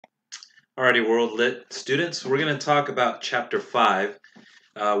Alrighty, World Lit students, we're going to talk about Chapter 5,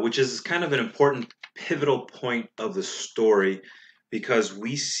 which is kind of an important pivotal point of the story because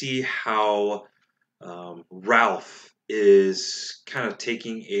we see how Ralph is kind of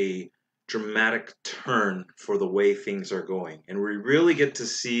taking a dramatic turn for the way things are going. And we really get to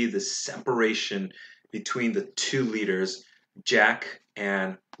see the separation between the two leaders, Jack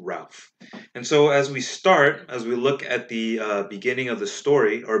and Ralph. And so, as we start, as we look at the beginning of the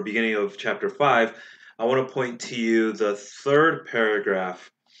story, or beginning of chapter 5, I want to point to you the third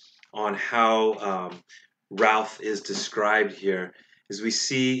paragraph on how Ralph is described here. As we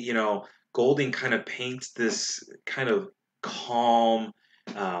see, Golding kind of paints this kind of calm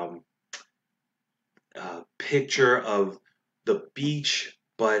um, picture of the beach,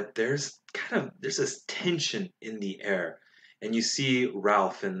 but there's this tension in the air, and you see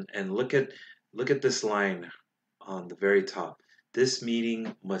Ralph, and look at this line on the very top. This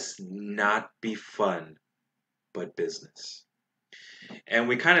meeting must not be fun, but business. And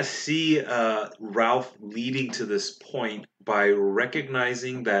we kind of see Ralph leading to this point by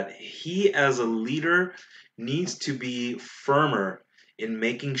recognizing that he, as a leader, needs to be firmer in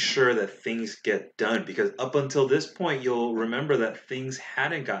making sure that things get done. Because up until this point, you'll remember that things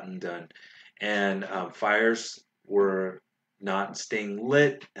hadn't gotten done, and fires were not staying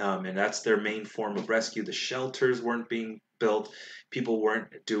lit, and that's their main form of rescue. The shelters weren't being built, people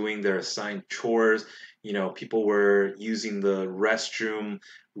weren't doing their assigned chores. People were using the restroom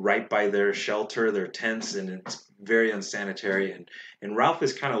right by their shelter, their tents, and it's very unsanitary. And Ralph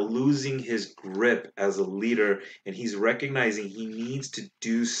is kind of losing his grip as a leader, and he's recognizing he needs to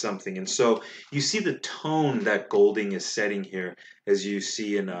do something. And so you see the tone that Golding is setting here, as you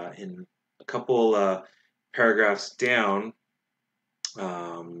see in a couple paragraphs down. Where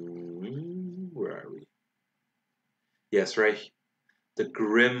are we? Yes, right. The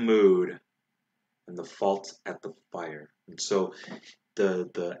grim mood and the fault at the fire. And so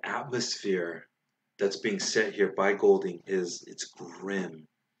the atmosphere that's being set here by Golding it's grim,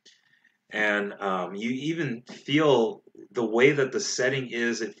 and you even feel the way that the setting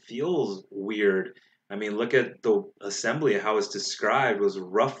is. It feels weird. I mean, look at the assembly. How it's described was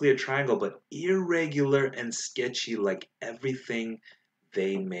roughly a triangle, but irregular and sketchy, like everything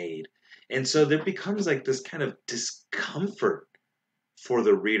they made. And so there becomes like this kind of discomfort for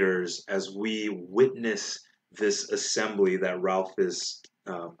the readers as we witness this assembly that Ralph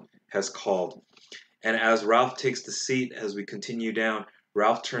has called. And as Ralph takes the seat, as we continue down,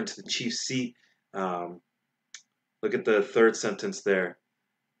 Ralph turns to the chief's seat. Um, Look at the third sentence there.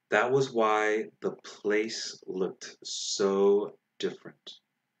 That was why the place looked so different.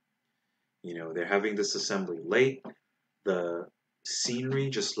 They're having this assembly late. The scenery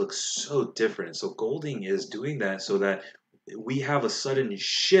just looks so different. So Golding is doing that so that we have a sudden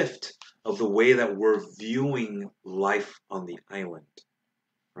shift of the way that we're viewing life on the island,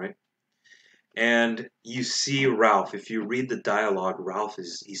 right? And you see Ralph. If you read the dialogue, Ralph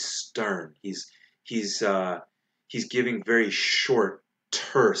he's stern. He's giving very short,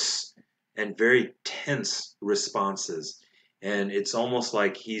 terse, and very tense responses, and it's almost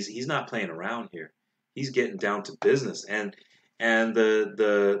like he's not playing around here. He's getting down to business, and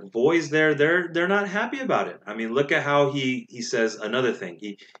the boys there, they're not happy about it. I mean, look at how he says another thing.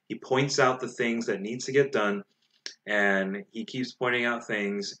 He points out the things that needs to get done, and he keeps pointing out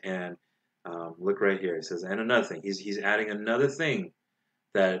things. And look right here. He says, and another thing. He's adding another thing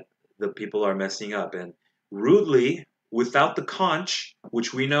that the people are messing up. And rudely, without the conch,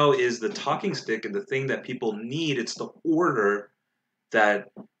 which we know is the talking stick and the thing that people need, it's the order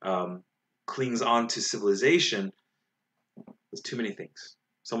that clings on to civilization. There's too many things.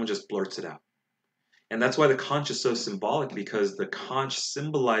 Someone just blurts it out. And that's why the conch is so symbolic, because the conch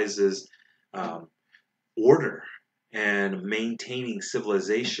symbolizes um, order and maintaining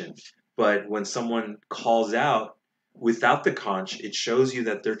civilization. But when someone calls out without the conch, it shows you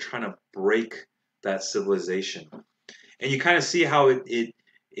that they're trying to break that civilization. And you kind of see how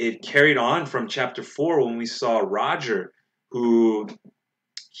it carried on from chapter 4 when we saw Roger, who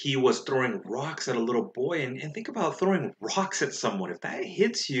he was throwing rocks at a little boy. And think about throwing rocks at someone. If that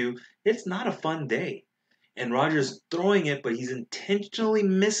hits you, it's not a fun day. And Roger's throwing it, but he's intentionally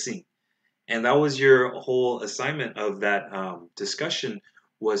missing. And that was your whole assignment of that discussion,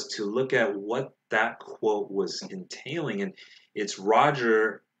 was to look at what that quote was entailing. And it's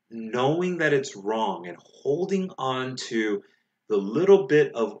Roger knowing that it's wrong and holding on to the little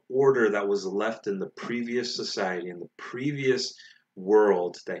bit of order that was left in the previous society, in the previous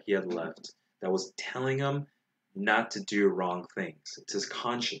world that he had left, that was telling him not to do wrong things. It's his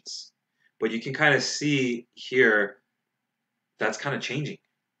conscience. But you can kind of see here that's kind of changing.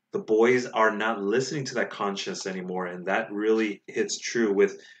 the boys are not listening to that conscience anymore, and that really hits true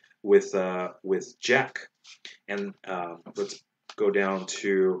with Jack. And let's go down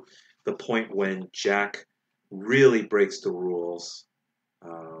to the point when Jack really breaks the rules.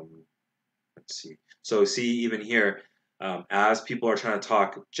 Let's see. So see, even here, as people are trying to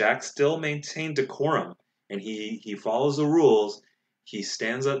talk, Jack still maintained decorum, and he follows the rules. He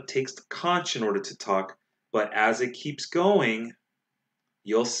stands up, takes the conch in order to talk, but as it keeps going,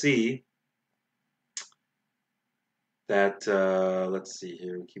 you'll see that, let's see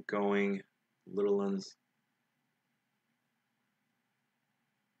here, we keep going, little ones,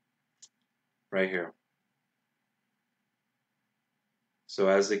 right here. So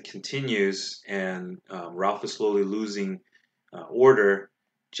as it continues and Ralph is slowly losing order,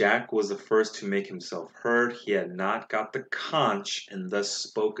 Jack was the first to make himself heard. He had not got the conch and thus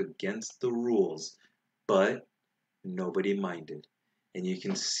spoke against the rules, but nobody minded. And you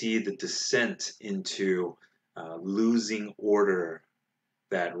can see the descent into losing order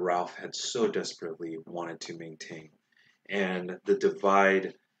that Ralph had so desperately wanted to maintain, and the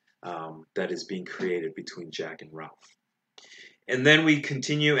divide that is being created between Jack and Ralph. And then we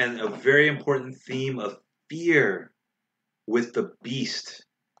continue, and a very important theme of fear with the beast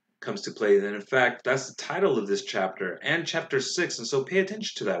comes to play. And in fact, that's the title of this chapter and chapter 6. And so pay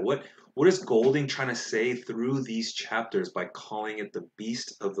attention to that. What is Golding trying to say through these chapters by calling it the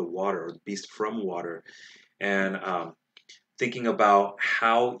beast of the water, or the beast from water? And thinking about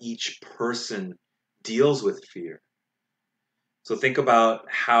how each person deals with fear. So think about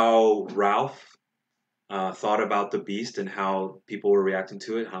how Ralph thought about the beast and how people were reacting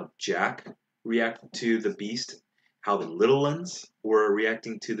to it, how Jack reacted to the beast, how the little ones were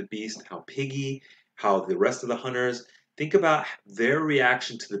reacting to the beast, how Piggy, how the rest of the hunters. Think about their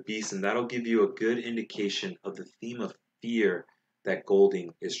reaction to the beast, and that'll give you a good indication of the theme of fear that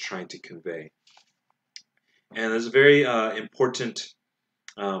Golding is trying to convey. And there's a very important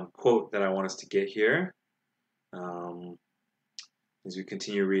quote that I want us to get here. As we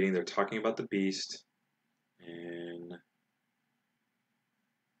continue reading, they're talking about the beast. And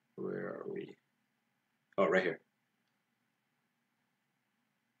where are we? Oh, right here.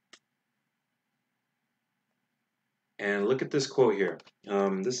 And look at this quote here.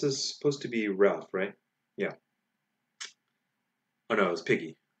 This is supposed to be Ralph, right? Yeah. Oh no, it's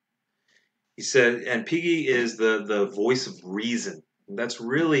Piggy. He said, and Piggy is the voice of reason. That's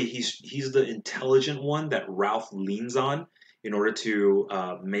really, he's the intelligent one that Ralph leans on in order to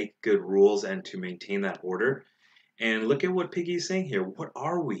make good rules and to maintain that order. And look at what Piggy is saying here. What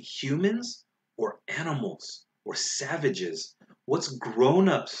are we, humans or animals or savages? What's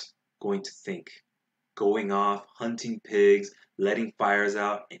grown-ups going to think? Going off, hunting pigs, letting fires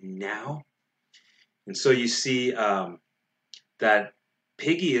out, and now? And so you see that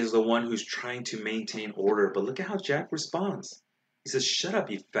Piggy is the one who's trying to maintain order, but look at how Jack responds. He says, "Shut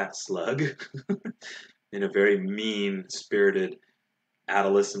up, you fat slug," in a very mean-spirited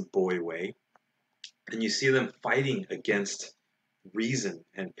adolescent boy way. And you see them fighting against reason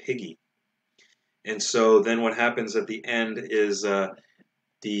and Piggy. And so then what happens at the end is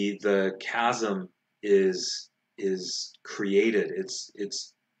the chasm is created.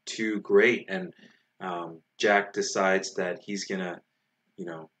 It's too great, and Jack decides that he's gonna,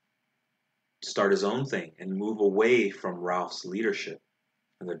 start his own thing and move away from Ralph's leadership,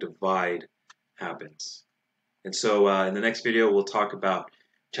 and the divide happens. And so in the next video, we'll talk about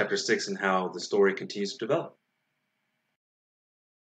chapter 6 and how the story continues to develop.